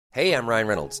Hey, I'm Ryan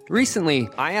Reynolds. Recently,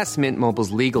 I asked Mint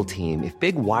Mobile's legal team if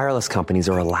big wireless companies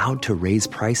are allowed to raise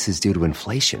prices due to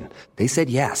inflation. They said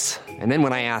yes. And then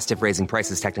when I asked if raising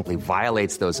prices technically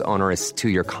violates those onerous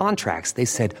two-year contracts, they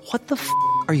said, "What the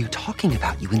are you talking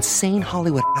about, you insane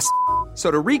Hollywood ass?"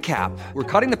 So to recap,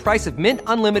 we're cutting the price of Mint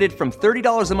Unlimited from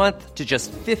 $30 a month to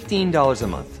just $15 a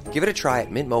month. Give it a try at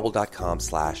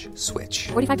mintmobile.com/switch.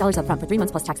 $45 up front for 3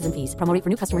 months plus taxes and fees. Promo rate for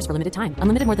new customers for limited time.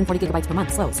 Unlimited more than 40 gigabytes per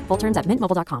month. Slows full terms at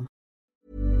mintmobile.com.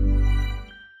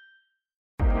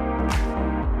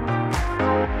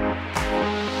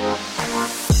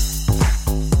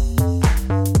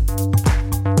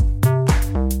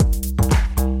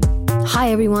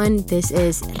 Hi everyone, this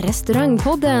is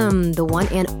Restaurangpodden, the one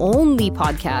and only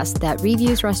podcast that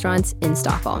reviews restaurants in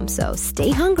Stockholm. So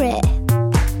stay hungry!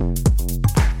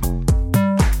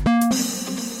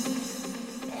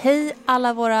 Hej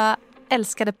alla våra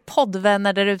älskade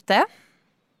poddvänner där ute.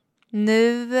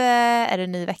 Nu är det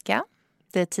en ny vecka.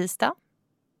 Det är tisdag.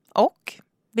 Och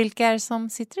vilka är som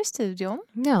sitter i studion?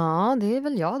 Ja, det är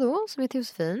väl jag då som heter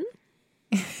Josefin.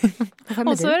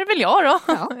 Och så är det väl jag då.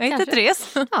 Ja, jag heter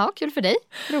Therese. Ja, kul för dig.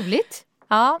 Roligt.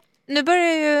 Ja, nu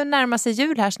börjar ju närma sig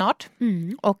jul här snart.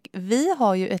 Och vi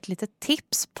har ju ett litet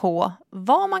tips på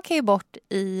vad man kan ge bort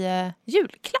i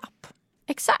julklapp.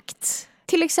 Exakt.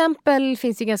 Till exempel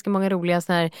finns det ganska många roliga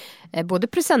såna här, både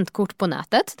presentkort på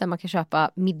nätet där man kan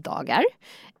köpa middagar.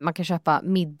 Man kan köpa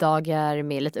middagar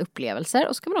med lite upplevelser.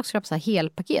 Och så kan man också köpa så här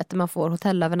helpaket där man får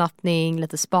hotellövernattning,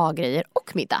 lite spagrejer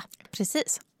och middag.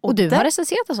 Precis. Och du har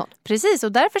recenserat en sån. Precis,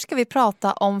 och därför ska vi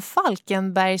prata om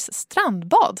Falkenbergs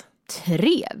strandbad.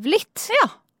 Trevligt. Ja.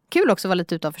 Kul också att vara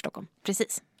lite utanför Stockholm.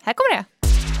 Precis. Här kommer det.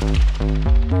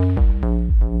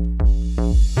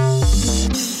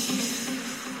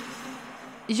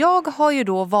 Jag har ju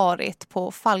då varit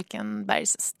på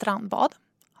Falkenbergs strandbad.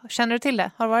 Känner du till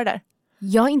det? Har du varit där?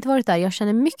 Jag har inte varit där. Jag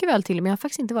känner mycket väl till det, men jag har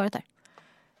faktiskt inte varit där.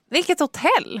 Vilket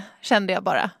hotell, kände jag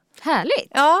bara.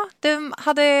 Härligt. Ja,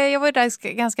 jag var ju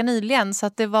där ganska nyligen så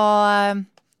att det var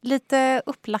lite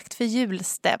upplagt för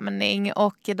julstämning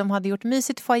och de hade gjort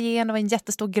mysigt i foajén, det var en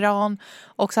jättestor gran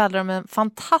och så hade de en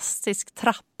fantastisk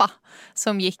trappa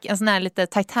som gick, en sån här lite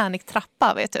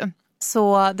Titanic-trappa, vet du.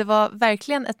 Så det var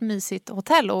verkligen ett mysigt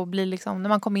hotell och bli liksom när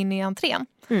man kom in i entrén.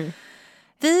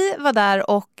 Vi var där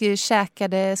och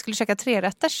skulle käka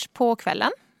 3-rätters på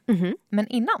kvällen. Men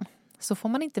innan så får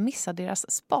man inte missa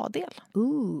deras spadel.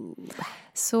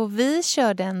 Så vi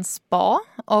körde en spa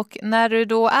och när du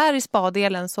då är i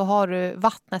spadelen så har du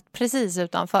vattnet precis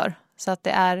utanför. Så att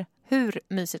det är hur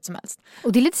mysigt som helst.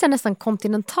 Och det är lite så nästan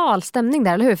kontinental stämning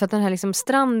där, eller hur? För att den här liksom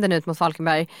stranden ut mot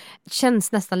Falkenberg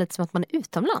känns nästan lite som att man är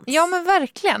utomlands. Ja, men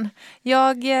verkligen.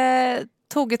 Jag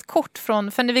tog ett kort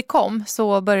för när vi kom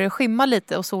så började det skimma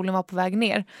lite och solen var på väg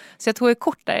ner. Så jag tog ett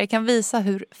kort där. Jag kan visa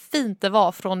hur fint det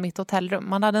var från mitt hotellrum.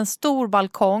 Man hade en stor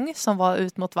balkong som var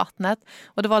ut mot vattnet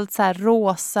och det var lite så här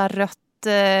rosa, rött,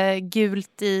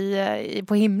 gult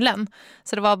på himlen.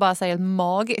 Så det var bara så här helt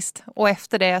magiskt. Och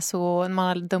efter det så när man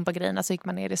hade dumpat grejerna så gick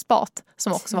man ner i spat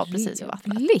som också var precis i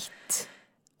vattnet.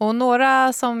 Och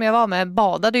några som jag var med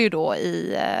badade ju då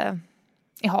i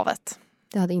havet.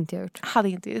 Det hade inte jag gjort.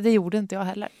 Det gjorde inte jag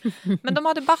heller. Men de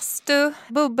hade bastu,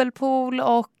 bubbelpool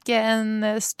och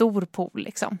en stor pool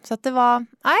liksom. Så att det var,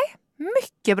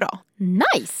 mycket bra.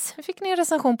 Nice! Jag fick ni en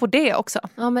recension på det också.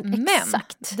 Ja, men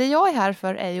exakt. Men det jag är här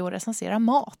för är ju att recensera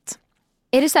mat.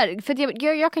 Är det så här, för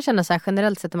jag kan känna så här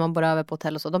generellt sett när man bor över på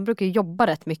hotell och så. De brukar jobba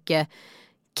rätt mycket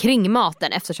kring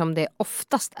maten eftersom det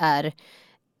oftast är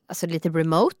alltså lite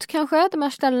remote kanske, de här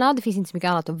ställena. Det finns inte så mycket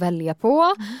annat att välja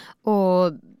på.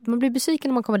 Och man blir besviken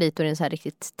när man kommer dit och det är en så här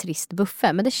riktigt trist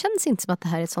buffé. Men det känns inte som att det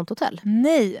här är ett sånt hotell.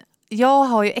 Nej, jag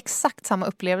har ju exakt samma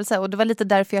upplevelse. Och det var lite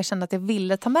därför jag kände att jag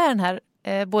ville ta med den här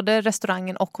både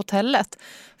restaurangen och hotellet.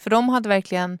 För de hade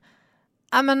verkligen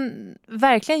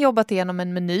jobbat igenom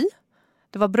en meny.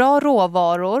 Det var bra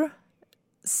råvaror.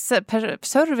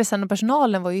 Servicen och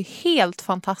personalen var ju helt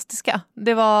fantastiska.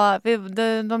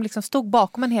 De liksom stod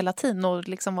bakom en hela tiden och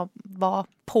liksom var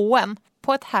på en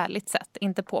på ett härligt sätt,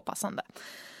 inte påpassande.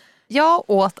 Jag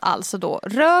åt alltså då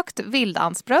rökt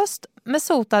vildansbröst med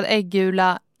sotad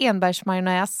äggula,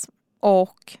 enbärsmajonnäs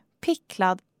och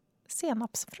picklad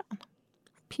senapsfrön.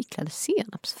 Picklad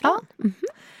senapsfrön? Ja.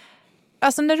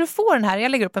 Alltså när du får den här,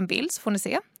 jag lägger upp en bild så får ni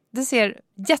se. Det ser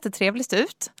jättetrevligt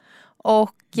ut.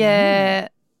 Och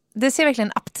det ser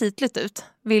verkligen aptitligt ut.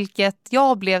 Vilket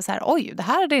jag blev så här, oj, det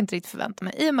här hade jag inte riktigt förväntat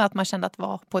mig. I och med att man kände att det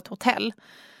var på ett hotell.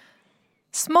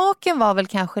 Smaken var väl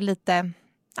kanske lite,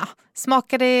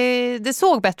 det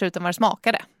såg bättre ut än vad det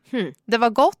smakade. Det var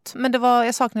gott, men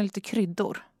jag saknade lite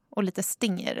kryddor. Och lite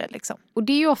stingare liksom. Och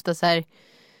det är ju ofta så här,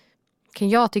 kan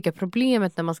jag tycka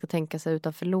problemet när man ska tänka sig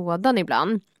utanför lådan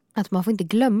ibland. Att man får inte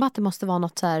glömma att det måste vara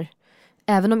något så här.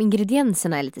 Även om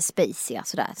ingredienserna är lite spaceiga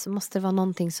sådär, så måste det vara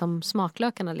någonting som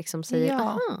smaklökarna liksom säger.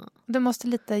 Ja, det måste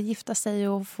lite gifta sig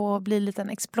och få bli lite en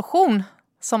explosion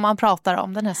som man pratar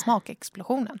om, den här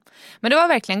smakexplosionen. Men det var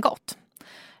verkligen gott.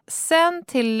 Sen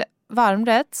till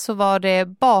varmrätt så var det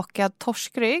bakad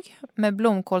torskrygg med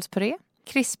blomkålspuré,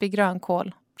 krispig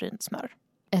grönkål, brynt smör.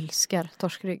 Älskar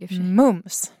torskrygg i och för sig.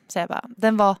 Mums, säger jag bara.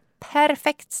 Den var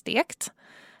perfekt stekt.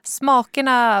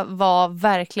 Smakerna var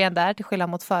verkligen där till skillnad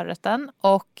mot förrätten.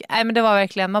 Och men det var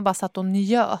verkligen, man bara satt och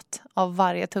njöt av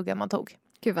varje tugga man tog.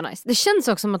 Gud vad nice. Det känns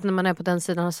också som att när man är på den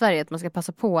sidan av Sverige att man ska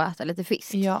passa på att äta lite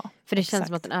fisk. Ja, för det känns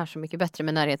som att den är så mycket bättre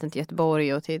med närheten till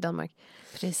Göteborg och till Danmark.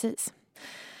 Precis.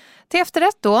 Till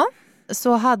efterrätt då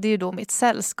så hade ju då mitt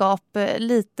sällskap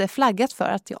lite flaggat för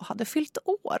att jag hade fyllt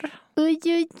år. Oj,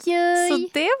 oj, oj. Så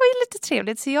det var ju lite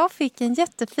trevligt. Så jag fick en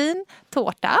jättefin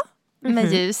tårta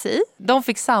med ljus i. De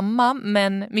fick samma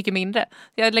men mycket mindre.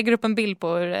 Jag lägger upp en bild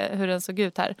på hur den såg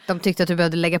ut här. De tyckte att du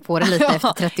behövde lägga på det lite efter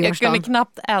 30-årsdagen. Jag kunde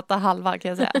knappt äta halva kan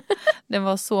jag säga. Den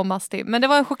var så mastig. Men det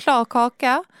var en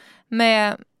chokladkaka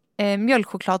med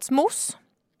mjölkchokladsmousse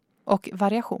och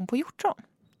variation på hjortron.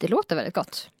 Det låter väldigt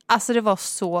gott. Alltså det var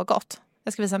så gott.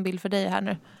 Jag ska visa en bild för dig här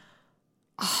nu.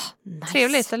 Nice.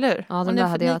 Trevligt, eller hur? Ja, och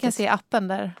ni kan se appen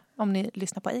där om ni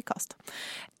lyssnar på Acast.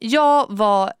 Jag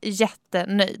var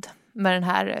jättenöjd med den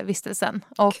här vistelsen.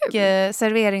 Och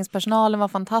serveringspersonalen var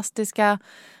fantastiska.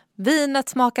 Vinet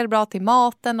smakade bra till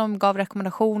maten. De gav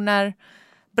rekommendationer.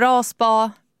 Bra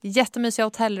spa. Jättemysiga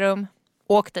hotellrum.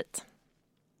 Åk dit.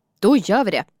 Då gör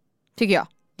vi det, tycker jag.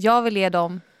 Jag vill ge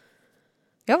dem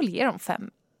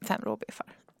 5 råbiffar.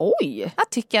 Oj! Jag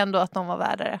tycker ändå att de var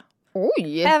värda det.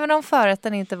 Oj! Även om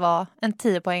förrätten inte var en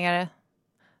 10-poängare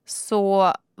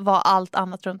så var allt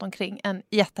annat runt omkring en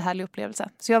jättehärlig upplevelse.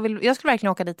 Så jag skulle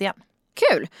verkligen åka dit igen.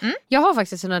 Kul! Jag har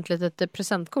faktiskt ett litet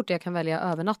presentkort där jag kan välja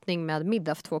övernattning med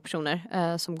middag för 2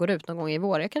 personer som går ut någon gång i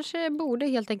vår. Jag kanske borde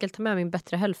helt enkelt ta med min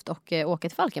bättre hälft och åka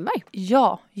till Falkenberg.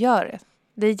 Ja, gör det.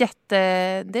 Det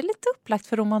är lite upplagt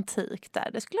för romantik där,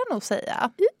 det skulle jag nog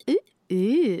säga.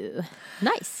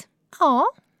 Nice! Ja.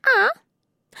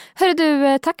 Hörru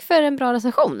du, tack för en bra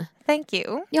recension. Thank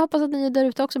you. Jag hoppas att ni där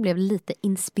ute också blev lite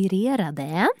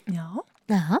inspirerade. Ja.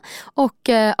 Aha. Och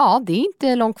det är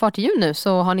inte långt kvar till jul nu,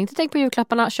 så har ni inte tänkt på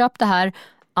julklapparna, köp det här.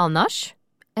 Annars,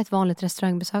 ett vanligt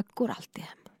restaurangbesök går alltid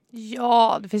hem.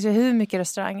 Ja, det finns ju hur mycket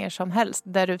restauranger som helst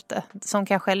där ute som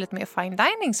kanske är lite mer fine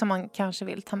dining som man kanske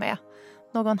vill ta med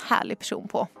någon härlig person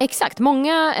på. Exakt,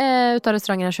 många utav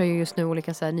restaurangerna kör ju just nu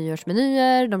olika så här,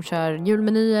 nyårsmenyer, de kör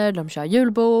julmenyer, de kör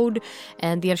julbord.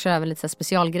 En del kör även lite så här,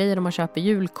 specialgrejer om man köper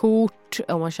julkort,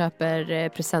 om man köper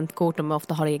presentkort, om man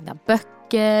ofta har egna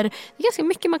böcker. Det är ganska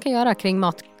mycket man kan göra kring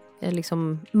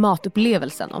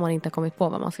matupplevelsen om man inte har kommit på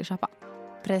vad man ska köpa.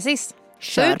 Precis.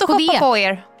 Kör ut och på shoppa det. på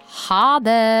er. Ha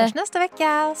det! Hörs nästa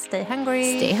vecka. Stay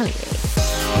hungry. Stay hungry.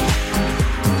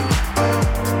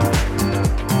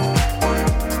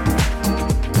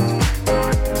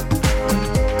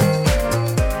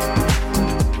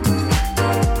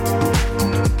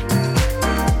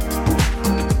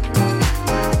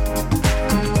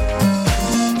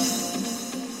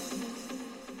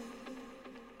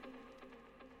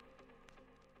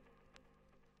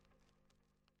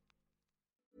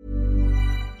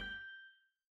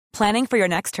 Planning for your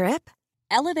next trip?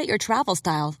 Elevate your travel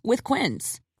style with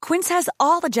Quince. Quince has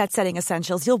all the jet-setting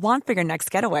essentials you'll want for your next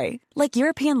getaway, like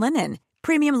European linen,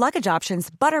 premium luggage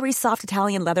options, buttery soft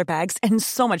Italian leather bags, and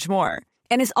so much more.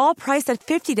 And is all priced at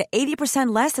 50 to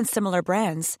 80% less than similar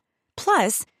brands.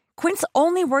 Plus, Quince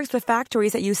only works with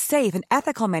factories that use safe and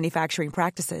ethical manufacturing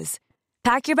practices.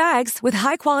 Pack your bags with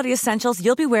high-quality essentials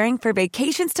you'll be wearing for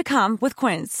vacations to come with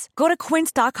Quince. Go to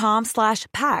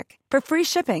quince.com/pack for free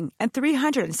shipping and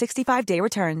 365-day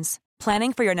returns.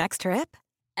 Planning for your next trip?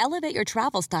 Elevate your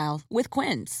travel style with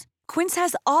Quince. Quince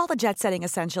has all the jet-setting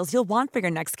essentials you'll want for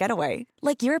your next getaway,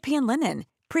 like European linen,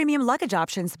 premium luggage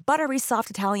options, buttery soft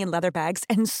Italian leather bags,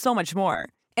 and so much more.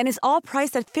 And is all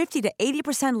priced at 50 to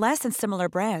 80% less than similar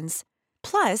brands.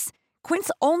 Plus,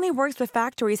 Quince only works with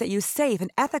factories that use safe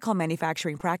and ethical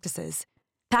manufacturing practices.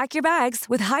 Pack your bags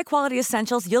with high-quality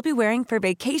essentials you'll be wearing for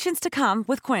vacations to come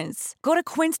with Quince. Go to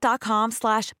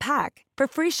quince.com/pack for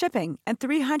free shipping and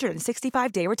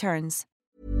 365-day returns.